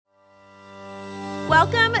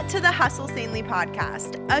Welcome to the Hustle Sanely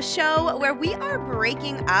podcast, a show where we are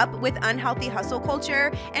breaking up with unhealthy hustle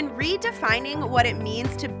culture and redefining what it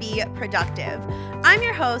means to be productive. I'm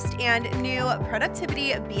your host and new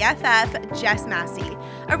productivity BFF, Jess Massey.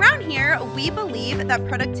 Around here, we believe that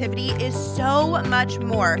productivity is so much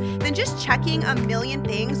more than just checking a million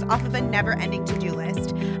things off of a never-ending to-do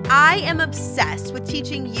list. I am obsessed with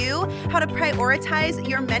teaching you how to prioritize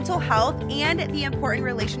your mental health and the important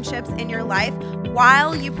relationships in your life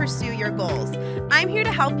while you pursue your goals. I'm here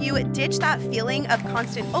to help you ditch that feeling of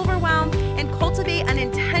constant overwhelm and cultivate an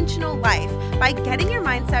intentional life by getting your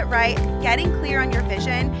mindset right, getting clear on your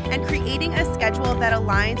vision, and creating a schedule that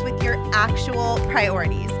aligns with your actual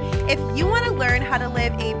priorities. If you want to learn how to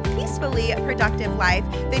live a peacefully productive life,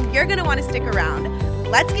 then you're going to want to stick around.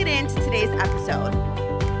 Let's get into today's episode.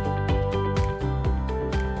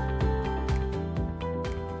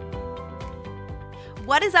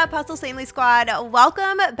 What is up, Hustle Sanely Squad?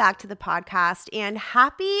 Welcome back to the podcast and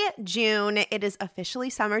happy June. It is officially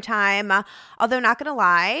summertime. Although not gonna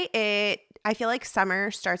lie, I feel like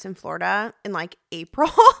summer starts in Florida in like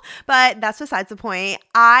April, but that's besides the point.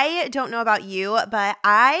 I don't know about you, but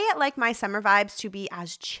I like my summer vibes to be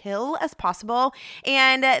as chill as possible.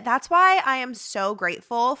 And that's why I am so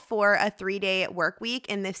grateful for a 3-day work week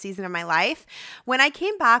in this season of my life. When I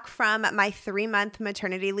came back from my 3-month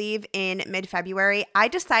maternity leave in mid-February, I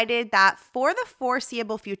decided that for the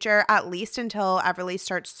foreseeable future, at least until Everly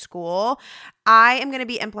starts school, I am going to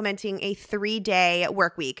be implementing a 3-day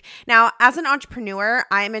work week. Now, as an entrepreneur,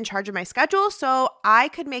 I am in charge of my schedule, so I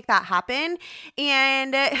could make that happen.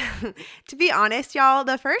 And to be honest, y'all,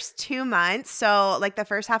 the first 2 months, so like the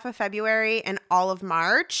first half of February and all of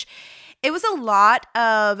March, it was a lot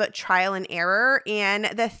of trial and error, and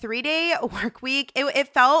the 3-day work week, it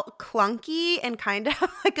felt clunky and kind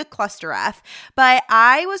of like a cluster F, but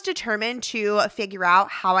I was determined to figure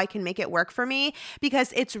out how I can make it work for me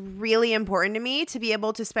because it's really important to me to be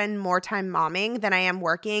able to spend more time momming than I am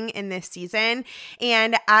working in this season.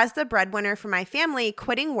 And as the breadwinner for my family,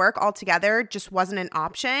 quitting work altogether just wasn't an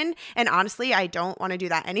option. And honestly, I don't want to do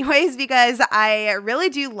that anyways because I really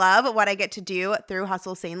do love what I get to do through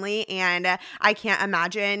Hustle Sanely, and I can't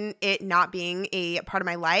imagine it not being a part of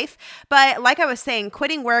my life. But like I was saying,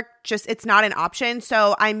 quitting work, it's not an option.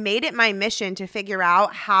 So I made it my mission to figure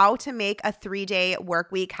out how to make a 3-day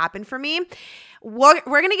work week happen for me. We're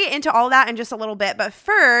going to get into all that in just a little bit. But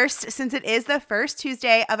first, since it is the first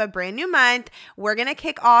Tuesday of a brand new month, we're going to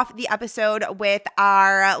kick off the episode with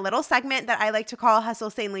our little segment that I like to call Hustle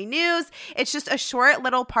Sanely News. It's just a short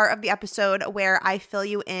little part of the episode where I fill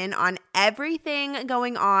you in on everything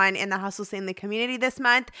going on in the Hustle Sanely community this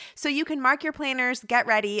month so you can mark your planners, get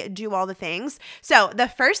ready, do all the things. So the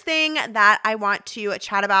first thing that I want to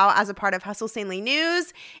chat about as a part of Hustle Sanely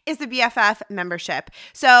News is the BFF membership.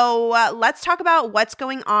 So let's talk about what's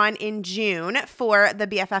going on in June for the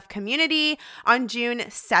BFF community. On June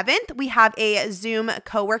 7th, we have a Zoom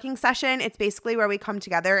co-working session. It's basically where we come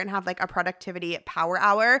together and have like a productivity power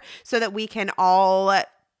hour so that we can all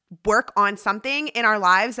work on something in our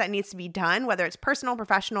lives that needs to be done, whether it's personal,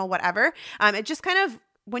 professional, whatever. It just kind of,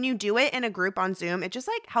 when you do it in a group on Zoom, it just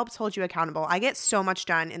like helps hold you accountable. I get so much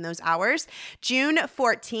done in those hours. June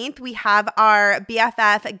 14th, we have our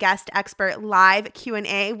BFF guest expert live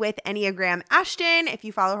Q&A with Enneagram Ashton. If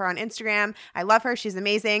you follow her on Instagram, I love her. She's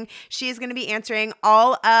amazing. She is going to be answering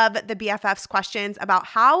all of the BFF's questions about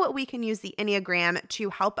how we can use the Enneagram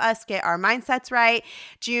to help us get our mindsets right.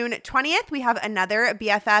 June 20th, we have another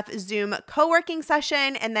BFF Zoom co-working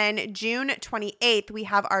session. And then June 28th, we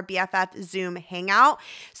have our BFF Zoom hangout.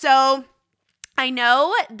 So I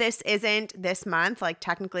know this isn't this month, like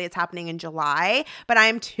technically it's happening in July, but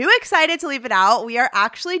I'm too excited to leave it out. We are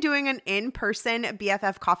actually doing an in-person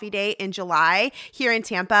BFF coffee day in July here in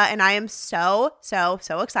Tampa, and I am so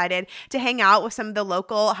excited to hang out with some of the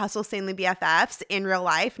local Hustle Sanely BFFs in real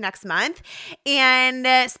life next month.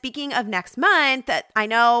 And speaking of next month, I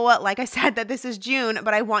know, like I said, that this is June,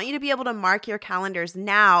 but I want you to be able to mark your calendars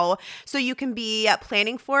now so you can be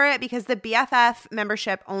planning for it because the BFF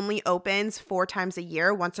membership only opens 4 times a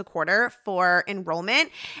year, once a quarter for enrollment.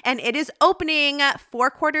 And it is opening for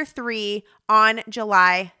quarter 3 on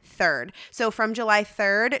July 3rd. So from July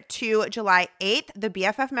 3rd to July 8th, the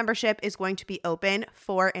BFF membership is going to be open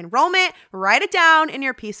for enrollment. Write it down in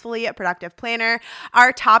your Peacefully Productive Planner.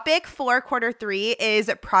 Our topic for quarter 3 is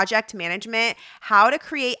project management, how to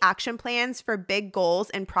create action plans for big goals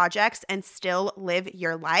and projects and still live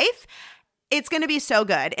your life. It's going to be so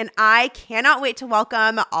good. And I cannot wait to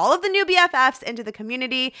welcome all of the new BFFs into the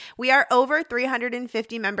community. We are over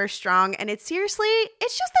 350 members strong. And it's just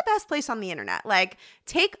the best place on the internet. Like,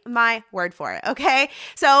 take my word for it. Okay.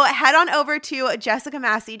 So head on over to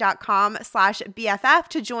jessicamassey.com/BFF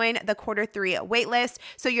to join the Q3 waitlist.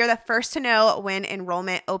 So you're the first to know when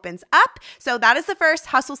enrollment opens up. So that is the first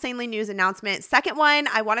Hustle Sanely news announcement. Second one,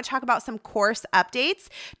 I want to talk about some course updates.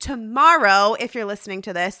 Tomorrow, if you're listening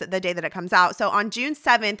to this, the day that it comes out. So on June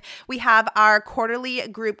 7th, we have our quarterly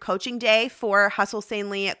group coaching day for Hustle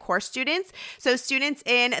Sanely course students. So students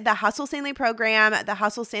in the Hustle Sanely program, the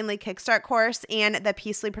Hustle Sanely Kickstart course, and the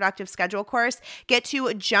Peacefully Productive Schedule course get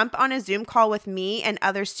to jump on a Zoom call with me and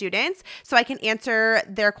other students so I can answer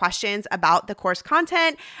their questions about the course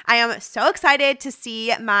content. I am so excited to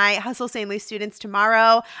see my Hustle Sanely students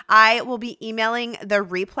tomorrow. I will be emailing the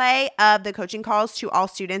replay of the coaching calls to all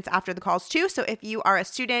students after the calls too. So if you are a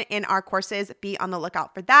student in our courses, be on the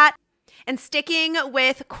lookout for that. And sticking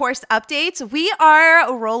with course updates, we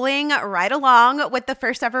are rolling right along with the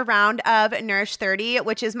first ever round of Nourish 30,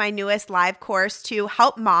 which is my newest live course to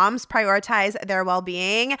help moms prioritize their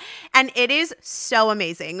well-being. And it is so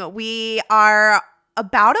amazing. We are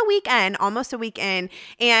about almost a week in.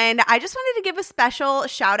 And I just wanted to give a special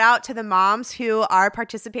shout out to the moms who are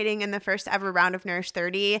participating in the first ever round of Nourish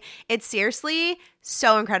 30. It's seriously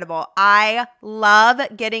so incredible. I love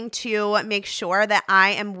getting to make sure that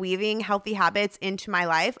I am weaving healthy habits into my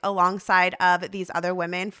life alongside of these other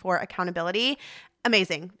women for accountability.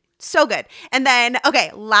 Amazing. So good. And then,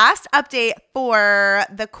 okay, last update for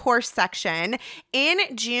the course section.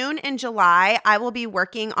 In June and July, I will be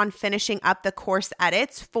working on finishing up the course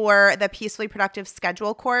edits for the Peacefully Productive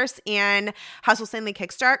Schedule course and Hustle Sanely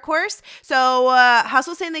Kickstart course. So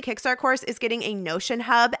Hustle Sanely Kickstart course is getting a Notion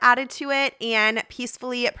hub added to it, and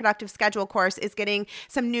Peacefully Productive Schedule course is getting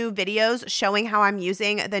some new videos showing how I'm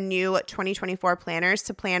using the new 2024 planners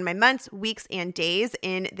to plan my months, weeks, and days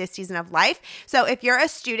in this season of life. So if you're a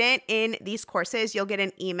student in these courses, you'll get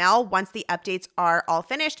an email once the updates are all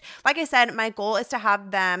finished. Like I said, my goal is to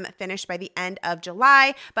have them finished by the end of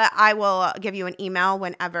July, but I will give you an email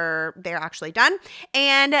whenever they're actually done.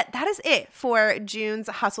 And that is it for June's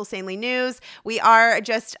Hustle Sanely news. We are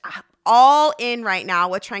just all in right now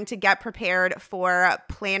with trying to get prepared for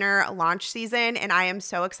planner launch season, and I am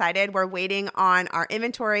so excited. We're waiting on our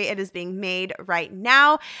inventory. It is being made right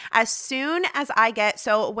now. As soon as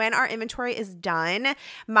when our inventory is done,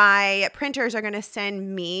 my printers are going to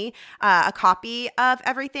send me a copy of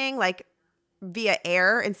everything, like via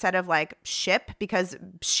air instead of like ship, because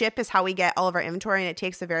ship is how we get all of our inventory and it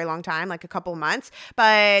takes a very long time, like a couple months.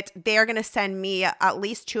 But they are going to send me at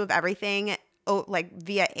least 2 of everything like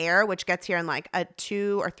via air, which gets here in like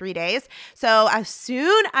 2 or 3 days. So as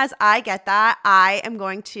soon as I get that, I am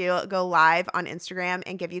going to go live on Instagram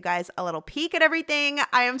and give you guys a little peek at everything.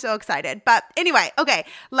 I am so excited. But anyway, okay,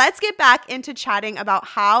 let's get back into chatting about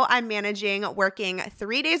how I'm managing working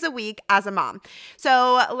 3 days a week as a mom.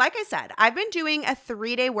 So like I said, I've been doing a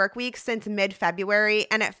 3-day work week since mid-February,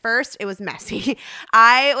 and at first it was messy.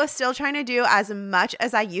 I was still trying to do as much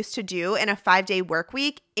as I used to do in a 5-day work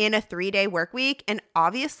week in a 3-day work week, and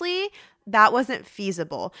obviously that wasn't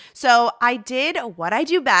feasible. So I did what I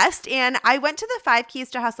do best, and I went to the 5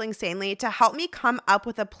 Keys to Hustling Sanely to help me come up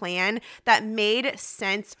with a plan that made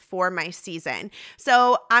sense for my season.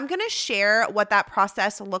 So I'm going to share what that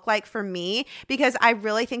process looked like for me, because I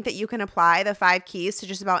really think that you can apply the 5 keys to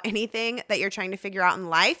just about anything that you're trying to figure out in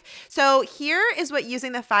life. So here is what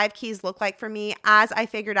using the 5 keys looked like for me as I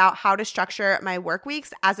figured out how to structure my work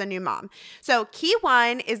weeks as a new mom. So key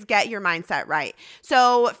 1 is get your mindset right.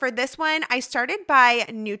 So for this one, I started by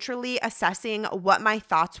neutrally assessing what my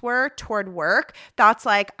thoughts were toward work. Thoughts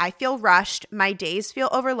like, I feel rushed, my days feel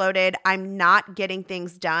overloaded, I'm not getting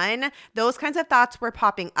things done. Those kinds of thoughts were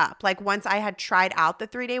popping up. Like once I had tried out the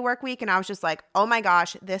 3-day work week and I was just like, oh my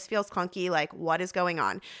gosh, this feels clunky. Like, what is going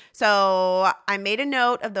on? So I made a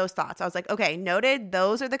note of those thoughts. I was like, okay, noted.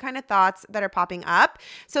 Those are the kind of thoughts that are popping up.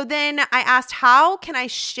 So then I asked, how can I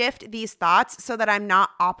shift these thoughts so that I'm not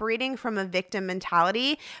operating from a victim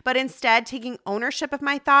mentality, but instead taking ownership of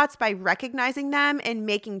my thoughts by recognizing them and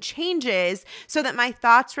making changes so that my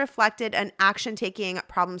thoughts reflected an action-taking,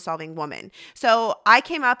 problem-solving woman. So I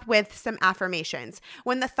came up with some affirmations.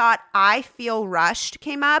 When the thought, I feel rushed,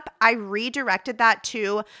 came up, I redirected that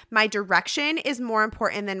to, my direction is more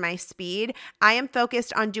important than my speed. I am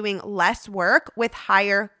focused on doing less work with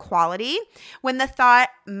higher quality. When the thought,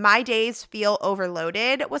 my days feel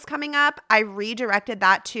overloaded, was coming up, I redirected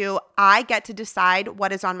that to, I get to decide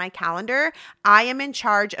what is on my calendar. calendar. I am in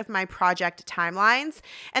charge of my project timelines.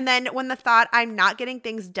 And then when the thought I'm not getting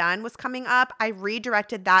things done was coming up, I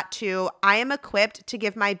redirected that to I am equipped to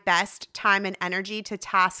give my best time and energy to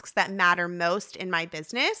tasks that matter most in my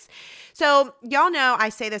business. So y'all know I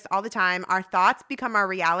say this all the time, our thoughts become our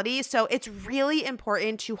reality. So it's really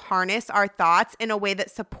important to harness our thoughts in a way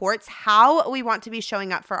that supports how we want to be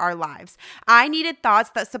showing up for our lives. I needed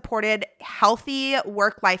thoughts that supported healthy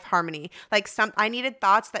work-life harmony. I needed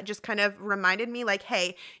thoughts that just kind of reminded me like,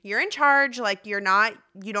 hey, you're in charge. Like you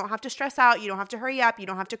don't have to stress out. You don't have to hurry up. You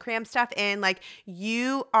don't have to cram stuff in. Like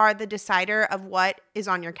you are the decider of what is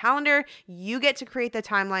on your calendar. You get to create the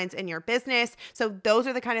timelines in your business. So those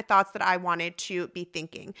are the kind of thoughts that I wanted to be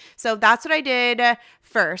thinking. So that's what I did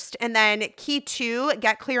first. And then key 2,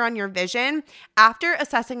 get clear on your vision. After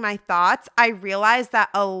assessing my thoughts, I realized that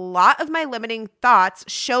a lot of my limiting thoughts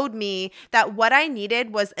showed me that what I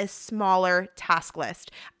needed was a smaller task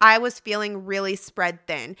list. I was feeling really spread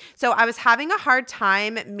thin. So I was having a hard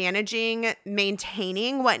time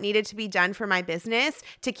maintaining what needed to be done for my business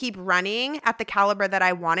to keep running at the caliber that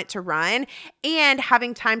I want it to run, and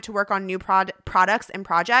having time to work on new products and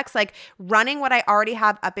projects, like running what I already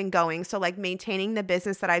have up and going. So like maintaining the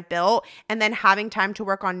business that I've built and then having time to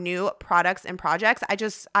work on new products and projects.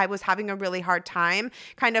 I was having a really hard time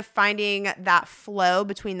kind of finding that flow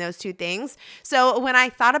between those two things. So when I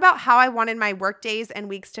thought about how I wanted my work days and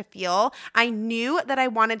weeks to feel, I knew that I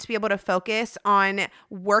wanted to be able to focus on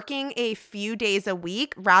working a few days a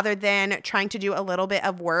week rather than trying to do a little bit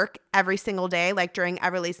of work every single day, like during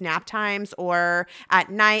Everly's nap times or at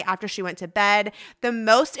night after she went to bed. The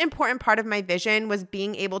most important part of my vision was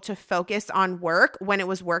being able to focus on work when it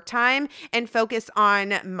was work time and focus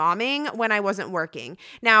on momming when I wasn't working.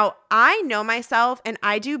 Now, I know myself and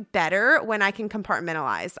I do better when I can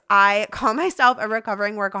compartmentalize. I call myself a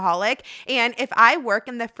recovering workaholic. And if I work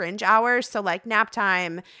in the fringe hours, so like nap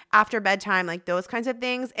time, after bedtime, like those kinds of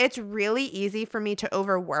things, it's really easy for me to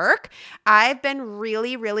overwork. I've been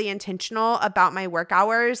really, really intentional about my work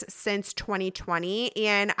hours since 2020,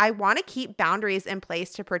 and I want to keep boundaries in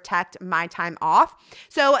place to protect my time off.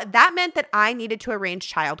 So that meant that I needed to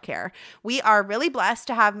arrange childcare. We are really blessed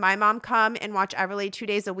to have my mom come and watch Everly 2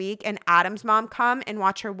 days a week and Adam's mom come and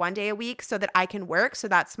watch her 1 day a week so that I can work. So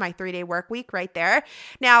that's my 3-day work week right there.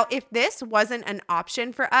 Now, if this wasn't an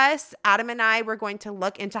option for us, Adam and I were going to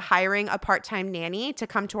look into hiring a part-time nanny to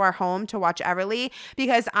come to our home to watch Everly,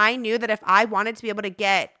 because I knew that if I wanted to be able to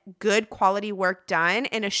get good quality work done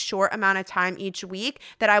in a short amount of time each week,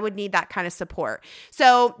 that I would need that kind of support.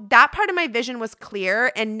 So that part of my vision was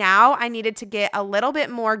clear, and now I needed to get a little bit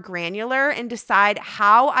more granular and decide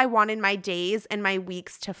how I wanted my days and my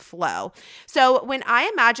weeks to flow. So when I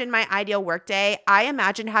imagined my ideal workday, I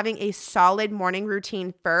imagined having a solid morning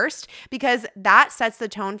routine first, because that sets the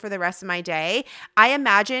tone for the rest of my day. I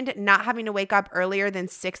imagined not having to wake up earlier than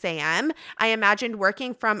 6 a.m. I imagined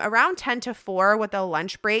working from around 10 to 4 with a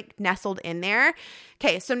lunch break nestled in there.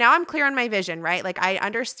 Okay, so now I'm clear on my vision, right? Like I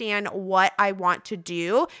understand what I want to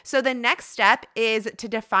do. So the next step is to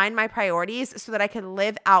define my priorities so that I can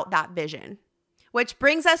live out that vision. Which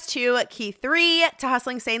brings us to key 3 to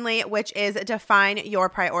hustling sanely, which is define your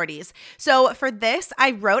priorities. So for this,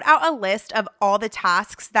 I wrote out a list of all the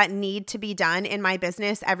tasks that need to be done in my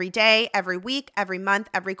business every day, every week, every month,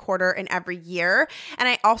 every quarter, and every year. And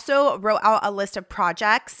I also wrote out a list of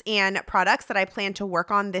projects and products that I plan to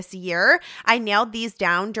work on this year. I nailed these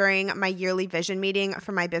down during my yearly vision meeting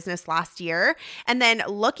for my business last year. And then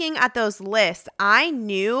looking at those lists, I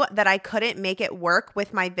knew that I couldn't make it work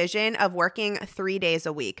with my vision of working 3 days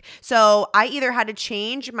a week. So I either had to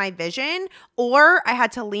change my vision or I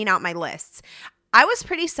had to lean out my lists. I was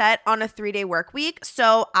pretty set on a 3-day work week,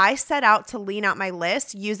 so I set out to lean out my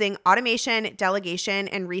list using automation, delegation,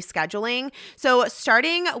 and rescheduling. So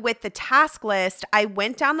starting with the task list, I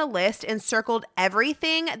went down the list and circled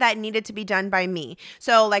everything that needed to be done by me.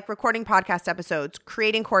 So like recording podcast episodes,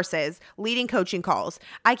 creating courses, leading coaching calls.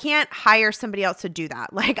 I can't hire somebody else to do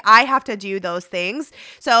that. Like I have to do those things.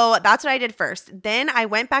 So that's what I did first. Then I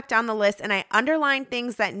went back down the list and I underlined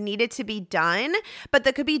things that needed to be done, but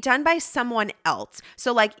that could be done by someone else.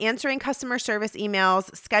 So like answering customer service emails,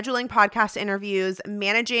 scheduling podcast interviews,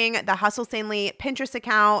 managing the Hustle Sanely Pinterest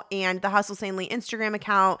account and the Hustle Sanely Instagram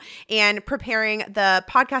account, and preparing the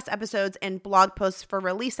podcast episodes and blog posts for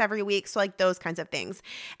release every week. So like those kinds of things.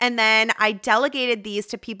 And then I delegated these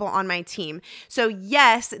to people on my team. So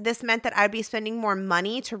yes, this meant that I'd be spending more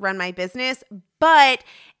money to run my business, but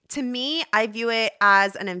to me, I view it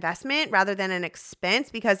as an investment rather than an expense,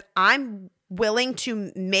 because I'm willing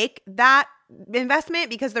to make that investment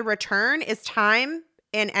because the return is time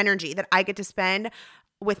and energy that I get to spend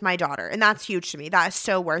with my daughter. And that's huge to me. That is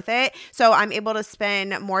so worth it. So I'm able to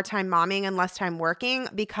spend more time momming and less time working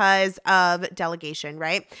because of delegation,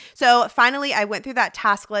 right? So finally, I went through that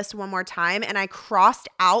task list one more time and I crossed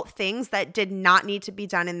out things that did not need to be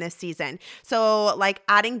done in this season. So like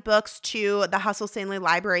adding books to the Hustle Sanely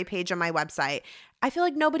library page on my website. I feel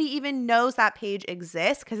like nobody even knows that page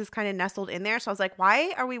exists because it's kind of nestled in there. So I was like,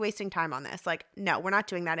 why are we wasting time on this? Like, no, we're not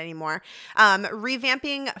doing that anymore.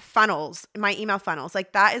 Revamping funnels, my email funnels,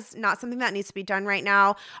 like that is not something that needs to be done right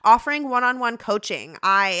now. Offering one-on-one coaching.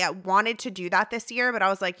 I wanted to do that this year, but I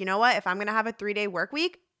was like, you know what? If I'm going to have a 3-day work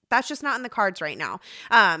week, that's just not in the cards right now.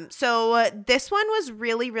 So this one was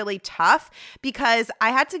really, really tough because I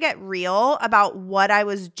had to get real about what I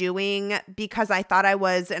was doing because I thought I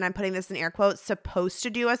was, and I'm putting this in air quotes, supposed to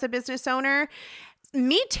do as a business owner.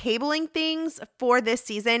 Me tabling things for this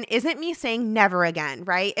season isn't me saying never again,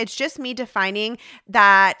 right? It's just me defining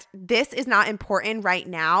that this is not important right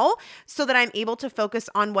now so that I'm able to focus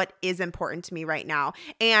on what is important to me right now.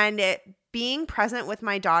 And being present with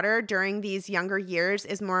my daughter during these younger years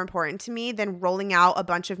is more important to me than rolling out a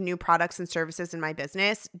bunch of new products and services in my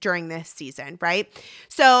business during this season, right?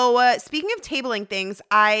 So speaking of tabling things,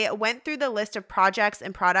 I went through the list of projects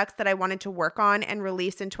and products that I wanted to work on and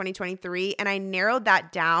release in 2023, and I narrowed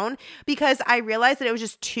that down because I realized that it was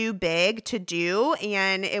just too big to do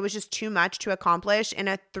and it was just too much to accomplish in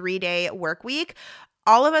a 3-day work week.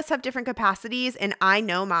 All of us have different capacities and I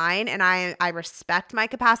know mine and I respect my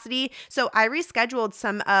capacity. So I rescheduled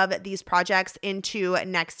some of these projects into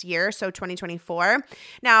next year, so 2024.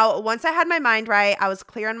 Now, once I had my mind right, I was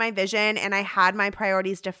clear on my vision and I had my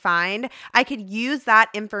priorities defined, I could use that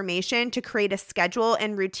information to create a schedule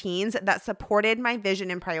and routines that supported my vision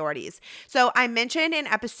and priorities. So I mentioned in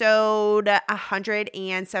episode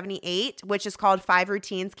 178, which is called 5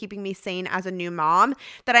 Routines Keeping Me Sane as a New Mom,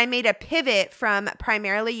 that I made a pivot from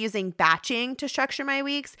primarily using batching to structure my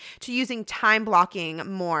weeks to using time blocking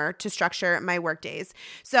more to structure my work days.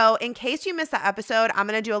 So in case you missed that episode, I'm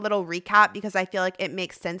going to do a little recap because I feel like it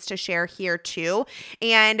makes sense to share here too.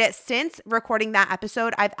 And since recording that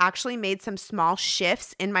episode, I've actually made some small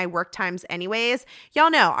shifts in my work times anyways. Y'all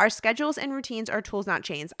know our schedules and routines are tools, not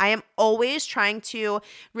chains. I am always trying to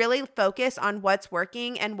really focus on what's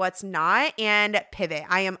working and what's not and pivot.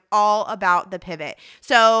 I am all about the pivot.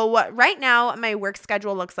 So right now, my work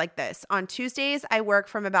schedule looks like this. On Tuesdays, I work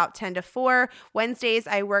from about 10 to 4. Wednesdays,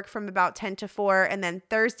 I work from about 10 to 4. And then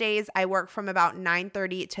Thursdays, I work from about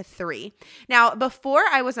 9:30 to 3. Now, before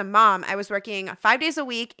I was a mom, I was working 5 days a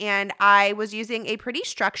week and I was using a pretty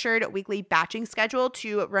structured weekly batching schedule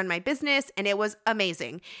to run my business, and it was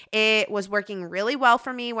amazing. It was working really well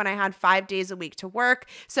for me when I had 5 days a week to work.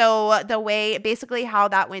 So the way, basically how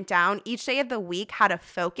that went down, each day of the week had a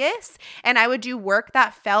focus, and I would do work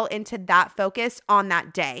that fell into that focus on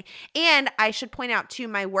that day. And I should point out too,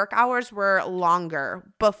 my work hours were longer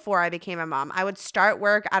before I became a mom. I would start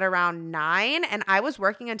work at around 9 and I was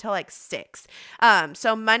working until like 6.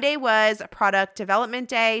 So Monday was product development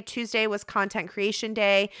day. Tuesday was content creation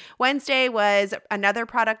day. Wednesday was another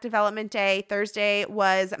product development day. Thursday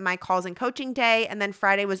was my calls and coaching day. And then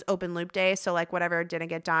Friday was open loop day. So like whatever didn't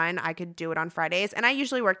get done, I could do it on Fridays. And I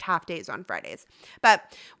usually worked half days on Fridays. But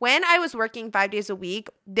when I was working 5 days a week,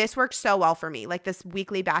 this worked so well for me, like this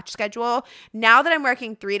weekly batch schedule. Now that I'm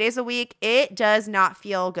working 3 days a week, it does not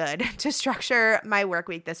feel good to structure my work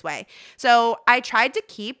week this way. So I tried to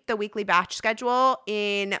keep the weekly batch schedule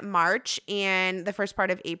in March and the first part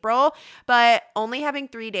of April, but only having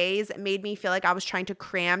 3 days made me feel like I was trying to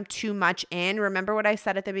cram too much in. Remember what I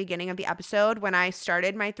said at the beginning of the episode? When I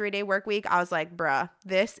started my 3-day work week, I was like, bruh,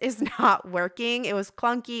 this is not working. It was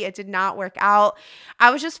clunky. It did not work out.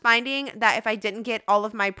 I was just finding that if I didn't get all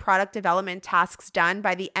of my product development tasks done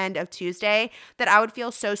by the end of Tuesday, that I would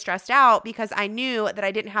feel so stressed out because I knew that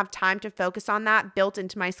I didn't have time to focus on that built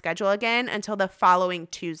into my schedule again until the following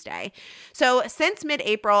Tuesday. So since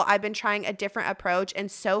mid-April, I've been trying a different approach,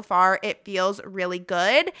 and so far it feels really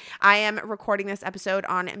good. I am recording this episode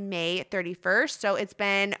on May 31st, so it's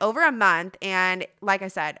been over a month, and like I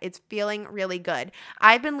said, it's feeling really good.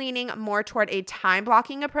 I've been leaning more toward a time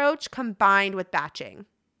blocking approach combined with batching.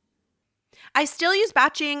 I still use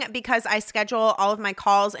batching because I schedule all of my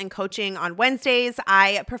calls and coaching on Wednesdays.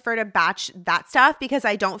 I prefer to batch that stuff because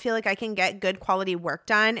I don't feel like I can get good quality work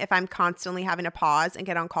done if I'm constantly having to pause and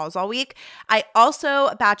get on calls all week. I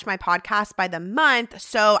also batch my podcast by the month,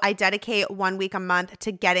 so I dedicate 1 week a month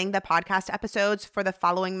to getting the podcast episodes for the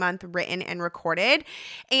following month written and recorded.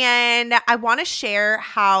 And I want to share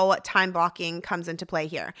how time blocking comes into play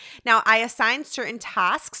here. Now, I assign certain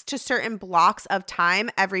tasks to certain blocks of time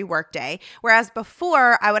every workday. Whereas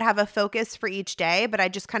before, I would have a focus for each day, but I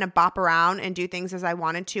just kind of bop around and do things as I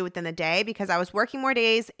wanted to within the day because I was working more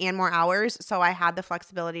days and more hours. So I had the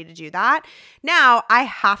flexibility to do that. Now I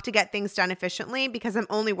have to get things done efficiently because I'm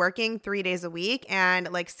only working 3 days a week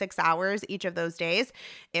and like 6 hours each of those days.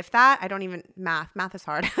 If that, I don't even math is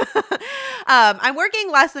hard. I'm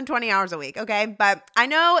working less than 20 hours a week. Okay. But I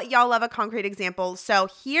know y'all love a concrete example. So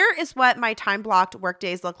here is what my time blocked work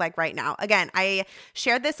days look like right now. Again, I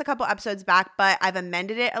shared this a couple episodes back, but I've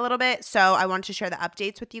amended it a little bit. So I wanted to share the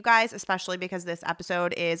updates with you guys, especially because this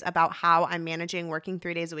episode is about how I'm managing working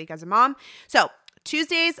 3 days a week as a mom. So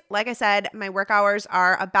Tuesdays, like I said, my work hours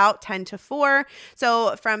are about 10 to 4.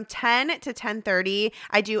 So from 10 to 10:30,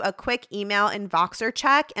 I do a quick email and Voxer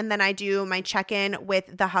check, and then I do my check-in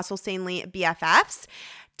with the Hustle Sanely BFFs.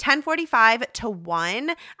 10:45 to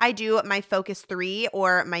 1, I do my focus 3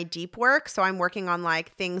 or my deep work. So I'm working on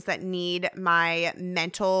like things that need my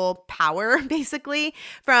mental power, basically.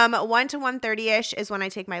 From 1 to 1:30-ish is when I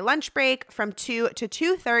take my lunch break. From 2 to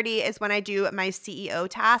 2:30 is when I do my CEO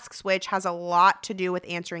tasks, which has a lot to do with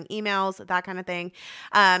answering emails, that kind of thing.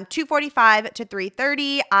 2:45 to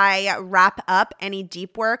 3:30, I wrap up any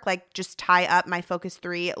deep work, like just tie up my focus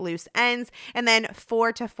 3 loose ends. And then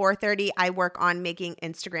 4 to 4:30, I work on making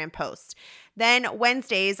Instagram posts. Then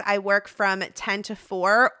Wednesdays, I work from 10 to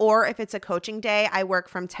 4, or if it's a coaching day, I work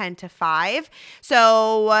from 10 to 5.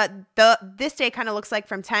 So this day kind of looks like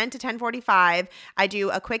from 10 to 10:45, I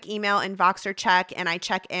do a quick email and Voxer check, and I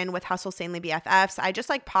check in with Hustle Sanely BFFs. I just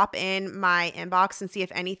like pop in my inbox and see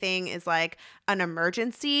if anything is like an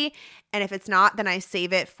emergency. And if it's not, then I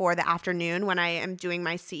save it for the afternoon when I am doing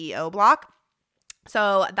my CEO block.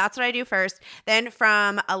 So that's what I do first. Then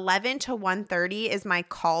from 11 to 1:30 is my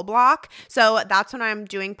call block. So that's when I'm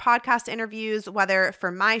doing podcast interviews, whether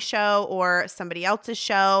for my show or somebody else's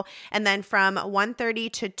show. And then from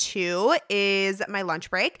 1:30 to 2 is my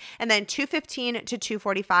lunch break. And then 2:15 to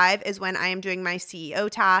 2:45 is when I am doing my CEO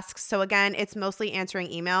tasks. So again, it's mostly answering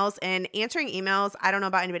emails. And answering emails, I don't know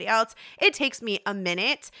about anybody else, it takes me a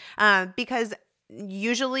minute because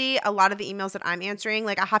usually a lot of the emails that I'm answering,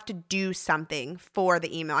 like I have to do something for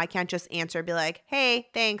the email. I can't just answer, be like, hey,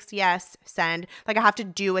 thanks, yes, send. Like I have to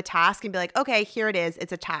do a task and be like, okay, here it is,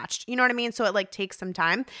 it's attached. You know what I mean? So it like takes some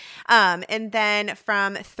time. And then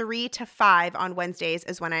from 3 to 5 on Wednesdays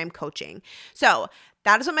is when I am coaching. So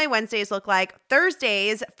that is what my Wednesdays look like.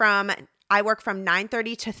 Thursdays I work from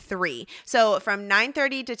 9:30 to 3. So from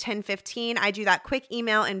 9:30 to 10:15, I do that quick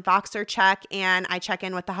email and Voxer check, and I check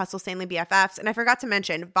in with the Hustle Sanely BFFs. And I forgot to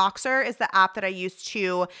mention, Voxer is the app that I use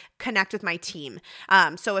to connect with my team.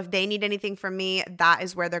 So if they need anything from me, that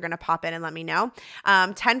is where they're going to pop in and let me know.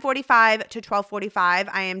 10:45 to 12:45,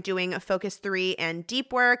 I am doing Focus 3 and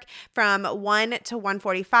deep work. From 1 to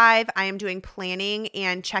 1:45, I am doing planning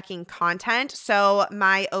and checking content. So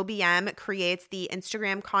my OBM creates the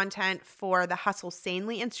Instagram content for the Hustle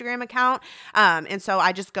Sanely Instagram account. And so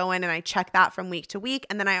I just go in and I check that from week to week.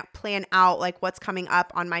 And then I plan out like what's coming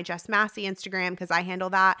up on my Jess Massey Instagram because I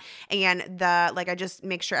handle that. And I just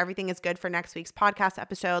make sure everything is good for next week's podcast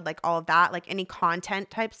episode, like all of that, like any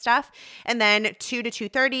content type stuff. And then 2 to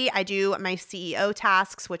 2:30, I do my CEO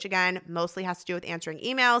tasks, which again, mostly has to do with answering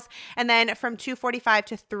emails. And then from 2:45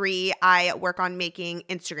 to 3, I work on making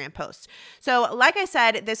Instagram posts. So like I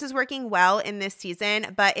said, this is working well in this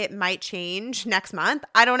season, but it might change next month.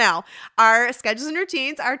 I don't know. Our schedules and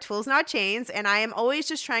routines are tools, not chains. And I am always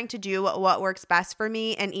just trying to do what works best for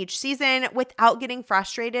me in each season without getting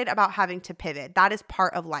frustrated about having to pivot. That is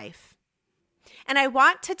part of life. And I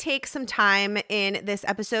want to take some time in this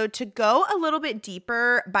episode to go a little bit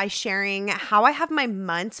deeper by sharing how I have my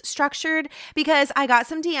months structured, because I got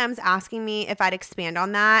some DMs asking me if I'd expand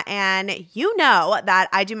on that. And you know that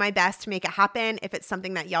I do my best to make it happen if it's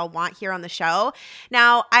something that y'all want here on the show.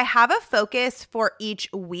 Now, I have a focus for each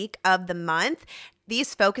week of the month.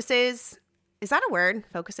 These focuses, is that a word?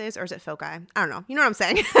 Focuses, or is it foci? I don't know. You know what I'm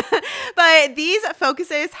saying? But these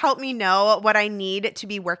focuses help me know what I need to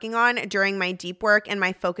be working on during my deep work and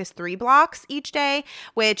my focus 3 blocks each day,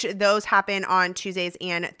 which those happen on Tuesdays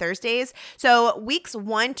and Thursdays. So weeks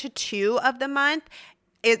 1 to 2 of the month,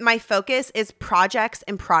 my focus is projects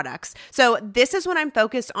and products. So this is when I'm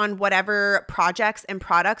focused on whatever projects and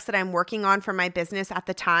products that I'm working on for my business at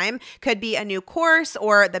the time. Could be a new course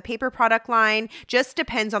or the paper product line. Just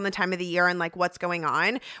depends on the time of the year and like what's going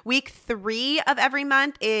on. Week 3 of every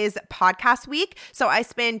month is podcast week. So I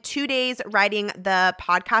spend 2 days writing the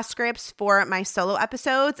podcast scripts for my solo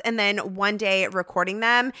episodes and then 1 day recording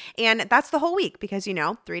them. And that's the whole week because,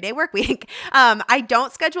 3-day work week. I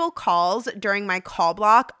don't schedule calls during my call block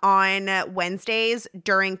block on Wednesdays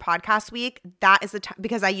during podcast week. That is the time,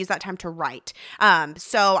 because I use that time to write.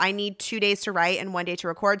 So I need 2 days to write and 1 day to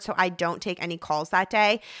record. So I don't take any calls that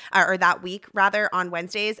day or that week rather on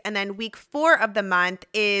Wednesdays. And then week 4 of the month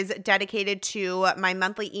is dedicated to my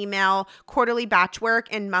monthly email, quarterly batch work,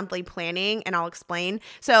 and monthly planning. And I'll explain.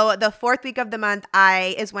 So the 4th week of the month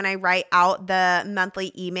is when I write out the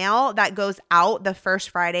monthly email that goes out the first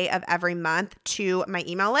Friday of every month to my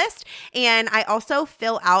email list. And I also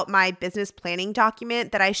fill out my business planning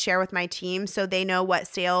document that I share with my team so they know what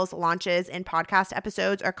sales, launches, and podcast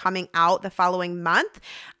episodes are coming out the following month.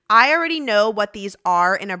 I already know what these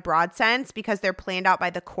are in a broad sense because they're planned out by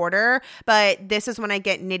the quarter, but this is when I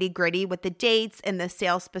get nitty gritty with the dates and the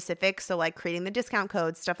sales specifics. So like creating the discount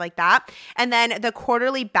codes, stuff like that. And then the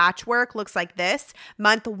quarterly batch work looks like this.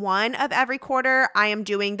 Month 1 of every quarter, I am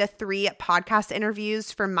doing the 3 podcast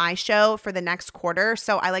interviews for my show for the next quarter.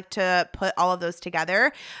 So I like to put all of those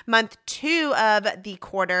together. Month 2 of the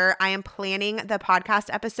quarter, I am planning the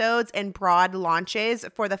podcast episodes and broad launches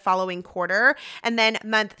for the following quarter. And then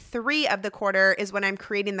month 3 of the quarter is when I'm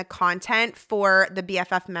creating the content for the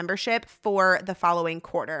BFF membership for the following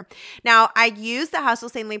quarter. Now, I use the Hustle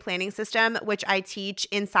Sanely planning system, which I teach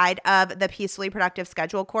inside of the Peacefully Productive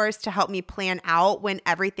Schedule course to help me plan out when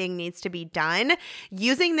everything needs to be done.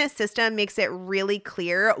 Using this system makes it really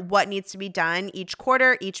clear what needs to be done each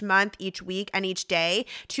quarter, each month, each week, and each day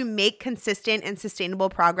to make consistent and sustainable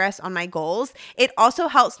progress on my goals. It also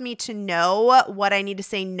helps me to know what I need to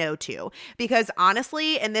say no to, because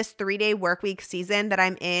honestly, in this 3-day work week season that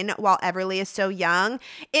I'm in while Everly is so young,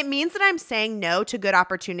 it means that I'm saying no to good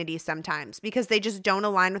opportunities sometimes because they just don't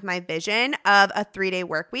align with my vision of a 3-day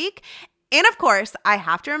work week. And of course, I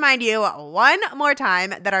have to remind you one more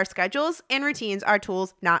time that our schedules and routines are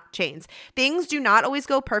tools, not chains. Things do not always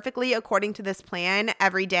go perfectly according to this plan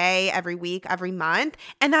every day, every week, every month,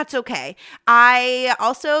 and that's okay. I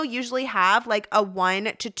also usually have like a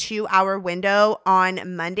 1 to 2 hour window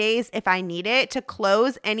on Mondays if I need it to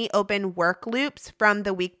close any open work loops from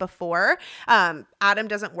the week before. Adam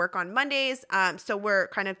doesn't work on Mondays, so we're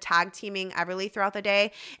kind of tag teaming Everly throughout the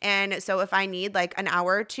day. And so if I need like an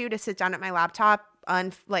hour or two to sit down at my laptop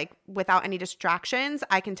without any distractions,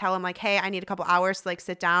 I can tell him like, hey, I need a couple hours to like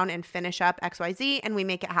sit down and finish up XYZ, and we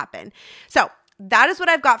make it happen. So that is what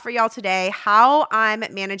I've got for y'all today, how I'm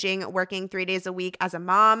managing working 3 days a week as a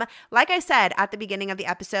mom. Like I said at the beginning of the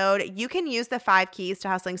episode, you can use the 5 keys to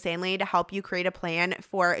hustling sanely to help you create a plan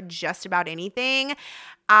for just about anything.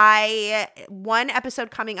 One episode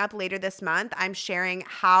coming up later this month, I'm sharing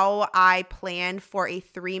how I plan for a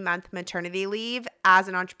 3-month maternity leave as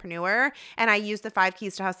an entrepreneur. And I use the 5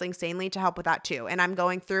 keys to hustling sanely to help with that too. And I'm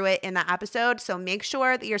going through it in that episode. So make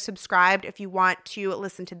sure that you're subscribed if you want to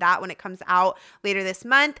listen to that when it comes out later this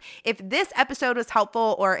month. If this episode was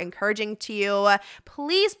helpful or encouraging to you,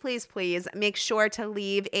 please, please, please make sure to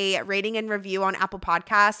leave a rating and review on Apple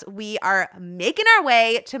Podcasts. We are making our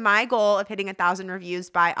way to my goal of hitting 1,000 reviews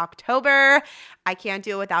by October. I can't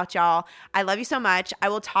do it without y'all. I love you so much. I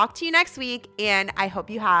will talk to you next week, and I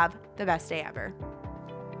hope you have the best day ever.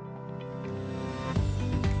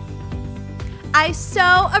 I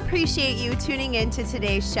so appreciate you tuning in to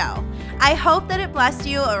today's show. I hope that it blessed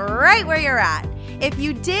you right where you're at. If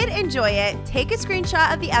you did enjoy it, take a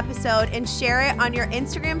screenshot of the episode and share it on your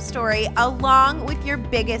Instagram story along with your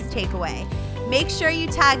biggest takeaway. Make sure you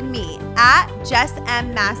tag me at Jess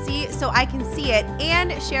M. Massey so I can see it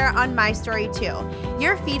and share it on my story too.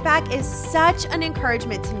 Your feedback is such an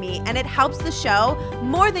encouragement to me, and it helps the show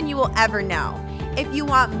more than you will ever know. If you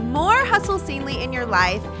want more Hustle Sanely in your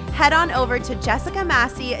life, head on over to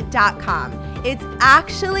jessicamassey.com. It's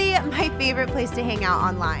actually my favorite place to hang out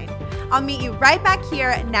online. I'll meet you right back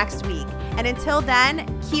here next week. And until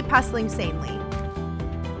then, keep hustling sanely.